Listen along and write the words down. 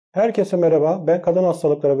Herkese merhaba, ben kadın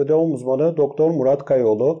hastalıkları ve doğum uzmanı Doktor Murat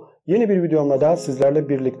Kayaoğlu. Yeni bir videomla daha sizlerle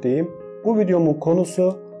birlikteyim. Bu videomun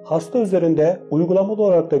konusu hasta üzerinde uygulamalı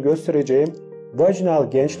olarak da göstereceğim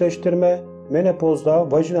vajinal gençleştirme,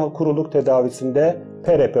 menopozda vajinal kuruluk tedavisinde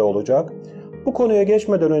PRP olacak. Bu konuya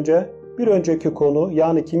geçmeden önce bir önceki konu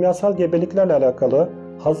yani kimyasal gebeliklerle alakalı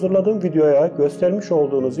hazırladığım videoya göstermiş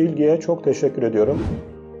olduğunuz ilgiye çok teşekkür ediyorum.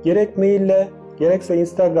 Gerek maille gerekse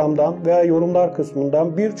Instagram'dan veya yorumlar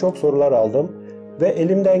kısmından birçok sorular aldım ve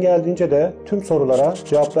elimden geldiğince de tüm sorulara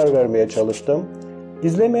cevaplar vermeye çalıştım.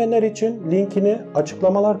 İzlemeyenler için linkini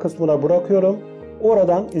açıklamalar kısmına bırakıyorum.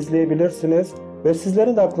 Oradan izleyebilirsiniz ve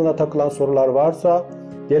sizlerin de aklına takılan sorular varsa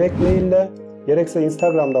gerek maille gerekse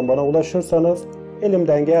Instagram'dan bana ulaşırsanız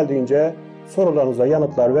elimden geldiğince sorularınıza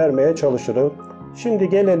yanıtlar vermeye çalışırım. Şimdi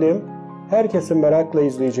gelelim herkesin merakla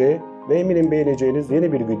izleyeceği ve eminim beğeneceğiniz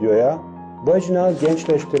yeni bir videoya. Vajinal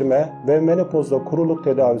gençleştirme ve menopozda kuruluk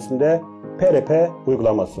tedavisinde PRP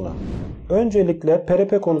uygulamasına. Öncelikle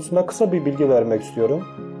PRP konusunda kısa bir bilgi vermek istiyorum.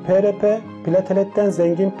 PRP, plateletten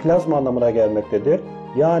zengin plazma anlamına gelmektedir.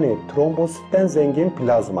 Yani trombositten zengin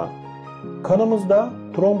plazma. Kanımızda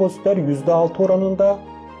trombositler %6 oranında,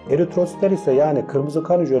 eritrositler ise yani kırmızı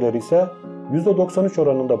kan hücreleri ise %93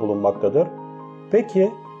 oranında bulunmaktadır.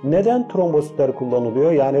 Peki neden trombositler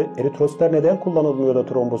kullanılıyor? Yani eritrositler neden kullanılmıyor da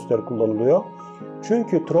trombositler kullanılıyor?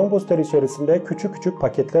 Çünkü trombositler içerisinde küçük küçük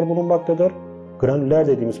paketler bulunmaktadır. Granüller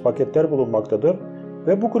dediğimiz paketler bulunmaktadır.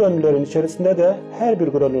 Ve bu granüllerin içerisinde de her bir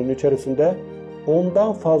granülün içerisinde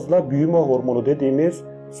ondan fazla büyüme hormonu dediğimiz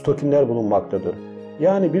stokinler bulunmaktadır.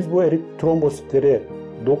 Yani biz bu trombositleri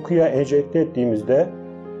dokuya enjekte ettiğimizde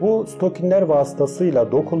bu stokinler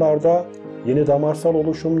vasıtasıyla dokularda yeni damarsal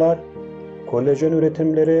oluşumlar, kolajen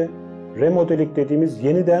üretimleri, remodelik dediğimiz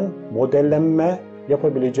yeniden modellenme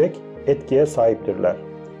yapabilecek etkiye sahiptirler.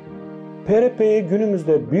 PRP'yi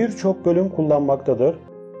günümüzde birçok bölüm kullanmaktadır.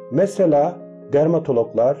 Mesela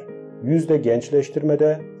dermatologlar yüzde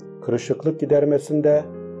gençleştirmede, kırışıklık gidermesinde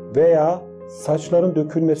veya saçların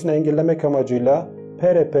dökülmesini engellemek amacıyla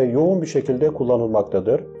PRP yoğun bir şekilde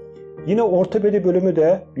kullanılmaktadır. Yine ortopedi bölümü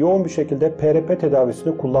de yoğun bir şekilde PRP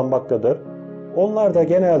tedavisini kullanmaktadır. Onlar da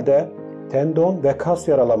genelde tendon ve kas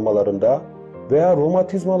yaralanmalarında veya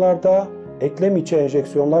romatizmalarda eklem içi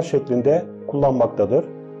enjeksiyonlar şeklinde kullanmaktadır.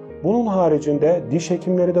 Bunun haricinde diş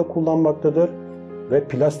hekimleri de kullanmaktadır ve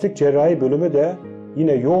plastik cerrahi bölümü de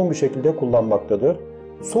yine yoğun bir şekilde kullanmaktadır.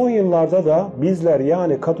 Son yıllarda da bizler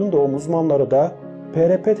yani kadın doğum uzmanları da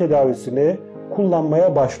PRP tedavisini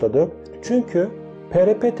kullanmaya başladık. Çünkü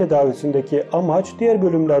PRP tedavisindeki amaç diğer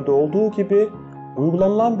bölümlerde olduğu gibi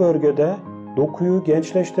uygulanılan bölgede dokuyu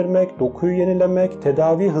gençleştirmek, dokuyu yenilemek,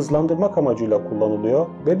 tedaviyi hızlandırmak amacıyla kullanılıyor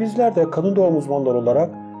ve bizler de kadın doğum uzmanları olarak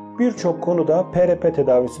birçok konuda PRP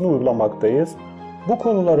tedavisini uygulamaktayız. Bu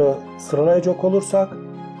konuları sıralayacak olursak,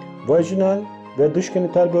 vajinal ve dış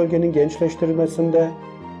genital bölgenin gençleştirilmesinde,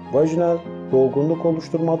 vajinal dolgunluk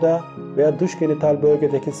oluşturmada veya dış genital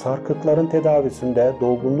bölgedeki sarkıkların tedavisinde,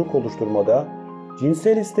 dolgunluk oluşturmada,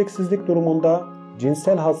 cinsel isteksizlik durumunda,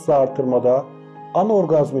 cinsel hazzı artırmada,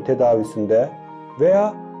 anorgazmi tedavisinde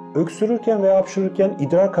veya öksürürken veya hapşırırken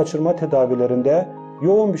idrar kaçırma tedavilerinde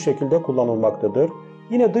yoğun bir şekilde kullanılmaktadır.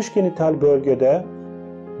 Yine dış genital bölgede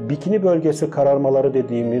bikini bölgesi kararmaları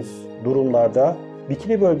dediğimiz durumlarda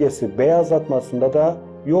bikini bölgesi beyazlatmasında da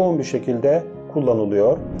yoğun bir şekilde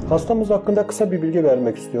kullanılıyor. Hastamız hakkında kısa bir bilgi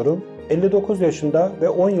vermek istiyorum. 59 yaşında ve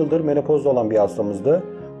 10 yıldır menopozda olan bir hastamızdı.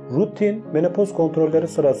 Rutin menopoz kontrolleri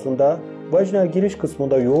sırasında vajinal giriş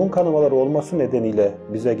kısmında yoğun kanamalar olması nedeniyle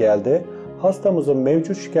bize geldi. Hastamızın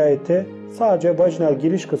mevcut şikayeti sadece vajinal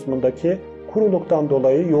giriş kısmındaki kuruluktan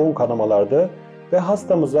dolayı yoğun kanamalardı ve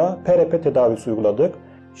hastamıza PRP tedavisi uyguladık.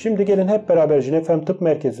 Şimdi gelin hep beraber Jinefem Tıp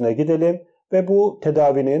Merkezi'ne gidelim ve bu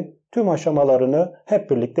tedavinin tüm aşamalarını hep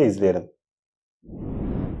birlikte izleyelim.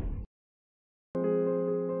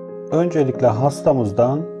 Öncelikle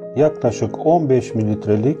hastamızdan yaklaşık 15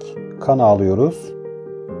 mililitrelik kan alıyoruz.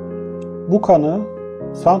 Bu kanı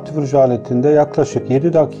santrifüj aletinde yaklaşık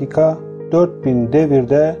 7 dakika 4000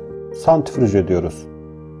 devirde santrifüj ediyoruz.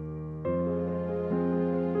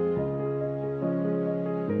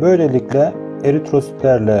 Böylelikle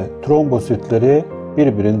eritrositlerle trombositleri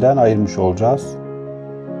birbirinden ayırmış olacağız.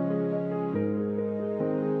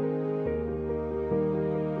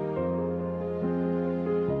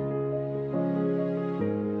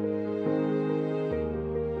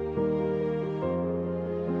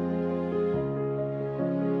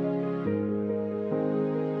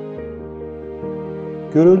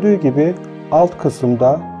 Görüldüğü gibi alt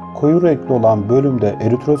kısımda koyu renkli olan bölümde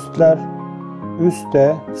eritrositler,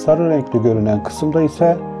 üstte sarı renkli görünen kısımda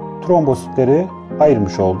ise trombositleri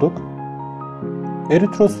ayırmış olduk.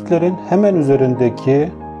 Eritrositlerin hemen üzerindeki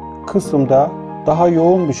kısımda daha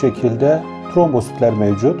yoğun bir şekilde trombositler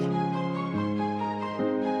mevcut.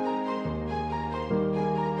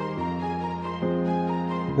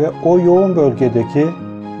 Ve o yoğun bölgedeki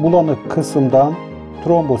bulanık kısımdan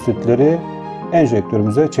trombositleri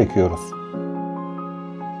enjektörümüze çekiyoruz.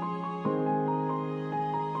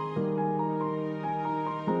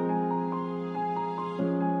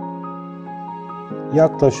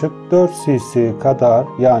 Yaklaşık 4 cc kadar,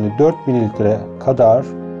 yani 4 mililitre kadar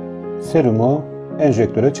serumu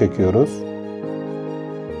enjektöre çekiyoruz.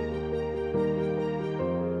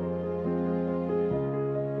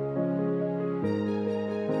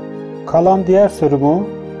 Kalan diğer serumu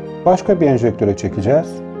başka bir enjektöre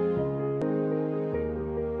çekeceğiz.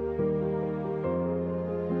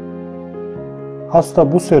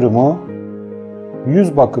 Hasta bu serumu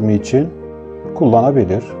yüz bakımı için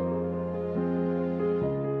kullanabilir.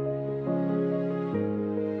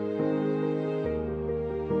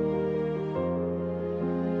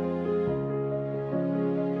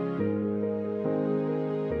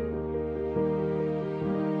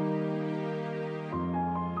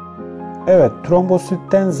 Evet,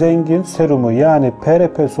 trombositten zengin serumu yani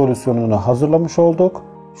PRP solüsyonunu hazırlamış olduk.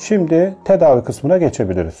 Şimdi tedavi kısmına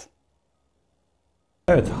geçebiliriz.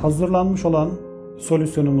 Evet, hazırlanmış olan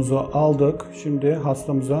solüsyonumuzu aldık. Şimdi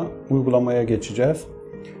hastamıza uygulamaya geçeceğiz.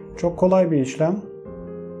 Çok kolay bir işlem.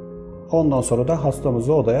 Ondan sonra da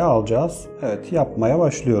hastamızı odaya alacağız. Evet, yapmaya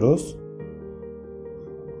başlıyoruz.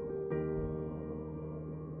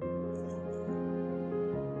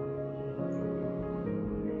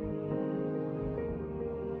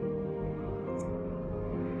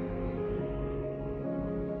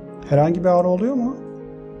 Herhangi bir ağrı oluyor mu?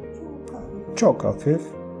 Çok hafif.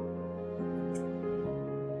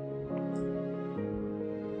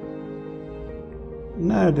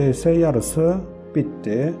 Neredeyse yarısı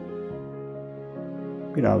bitti.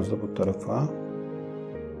 Biraz da bu tarafa.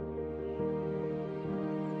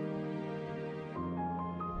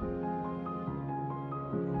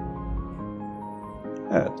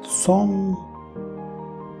 Evet, son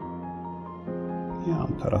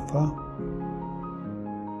yan tarafa.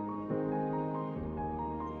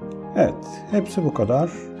 Evet, hepsi bu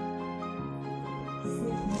kadar.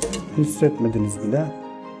 Hissetmediniz bile.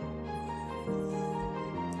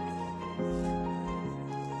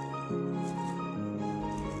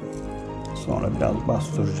 Sonra biraz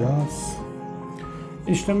bastıracağız.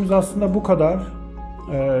 İşlemimiz aslında bu kadar.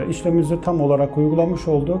 İşlemimizi tam olarak uygulamış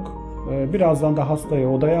olduk. Birazdan da hastayı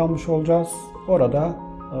odaya almış olacağız. Orada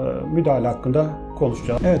müdahale hakkında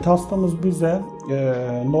konuşacağız. Evet, hastamız bize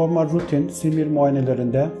normal rutin simir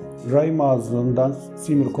muayenelerinde rahim ağzından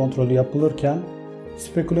simir kontrolü yapılırken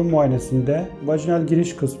spekülüm muayenesinde vajinal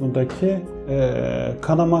giriş kısmındaki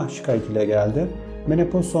kanama şikayetiyle geldi.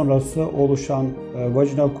 Menopoz sonrası oluşan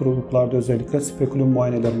vajinal kuruluklarda özellikle spekülüm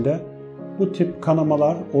muayenelerinde bu tip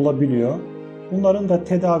kanamalar olabiliyor. Bunların da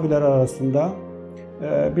tedaviler arasında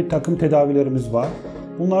bir takım tedavilerimiz var.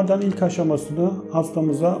 Bunlardan ilk aşamasını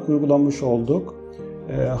hastamıza uygulamış olduk.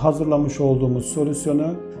 Hazırlamış olduğumuz solüsyonu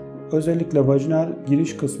özellikle vajinal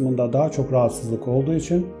giriş kısmında daha çok rahatsızlık olduğu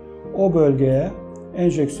için o bölgeye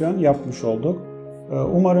enjeksiyon yapmış olduk.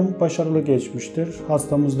 Umarım başarılı geçmiştir.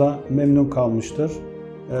 Hastamız da memnun kalmıştır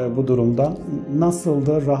bu durumdan.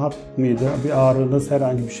 Nasıldı? Rahat mıydı? Bir ağrınız,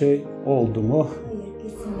 herhangi bir şey oldu mu? Hayır,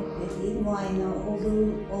 kesinlikle değil. Muayene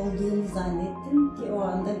olduğunu zannettim ki o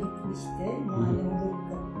anda bitmişti. Muayene olur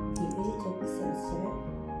gibi çok kısa süre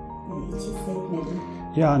hiç hissetmedim.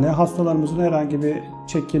 Yani hastalarımızın herhangi bir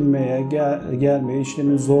çekinmeye, gelmeye,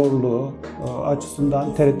 işlemin zorluğu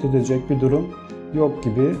açısından tereddüt edecek bir durum yok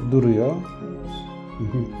gibi duruyor.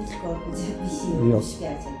 Hiç korkacak bir şey yokmuş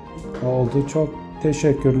gerçekten. Oldu. Çok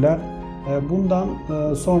teşekkürler. Bundan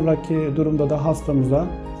sonraki durumda da hastamıza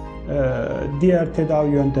diğer tedavi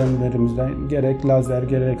yöntemlerimizden gerek lazer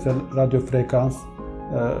gerekse radyo frekans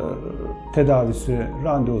tedavisi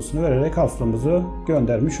randevusunu vererek hastamızı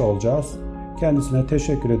göndermiş olacağız. Kendisine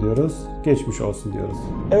teşekkür ediyoruz. Geçmiş olsun diyoruz.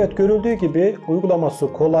 Evet, görüldüğü gibi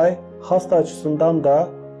uygulaması kolay, hasta açısından da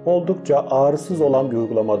oldukça ağrısız olan bir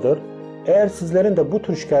uygulamadır. Eğer sizlerin de bu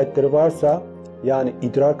tür şikayetleri varsa, yani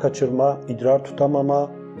idrar kaçırma, idrar tutamama,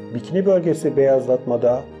 bikini bölgesi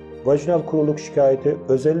beyazlatmada, vajinal kuruluk şikayeti,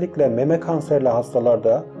 özellikle meme kanserli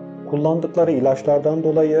hastalarda kullandıkları ilaçlardan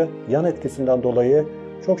dolayı, yan etkisinden dolayı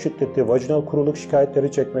çok şiddetli vajinal kuruluk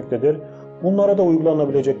şikayetleri çekmektedir. Bunlara da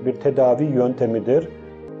uygulanabilecek bir tedavi yöntemidir.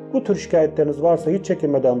 Bu tür şikayetleriniz varsa hiç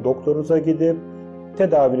çekinmeden doktorunuza gidip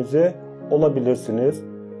tedavinizi olabilirsiniz.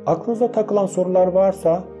 Aklınıza takılan sorular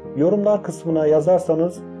varsa yorumlar kısmına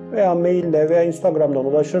yazarsanız veya maille veya Instagram'dan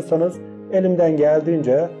ulaşırsanız elimden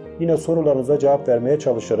geldiğince yine sorularınıza cevap vermeye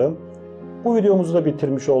çalışırım. Bu videomuzu da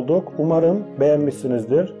bitirmiş olduk. Umarım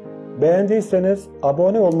beğenmişsinizdir. Beğendiyseniz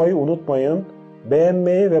abone olmayı unutmayın.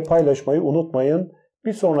 Beğenmeyi ve paylaşmayı unutmayın.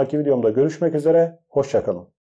 Bir sonraki videomda görüşmek üzere. Hoşça kalın.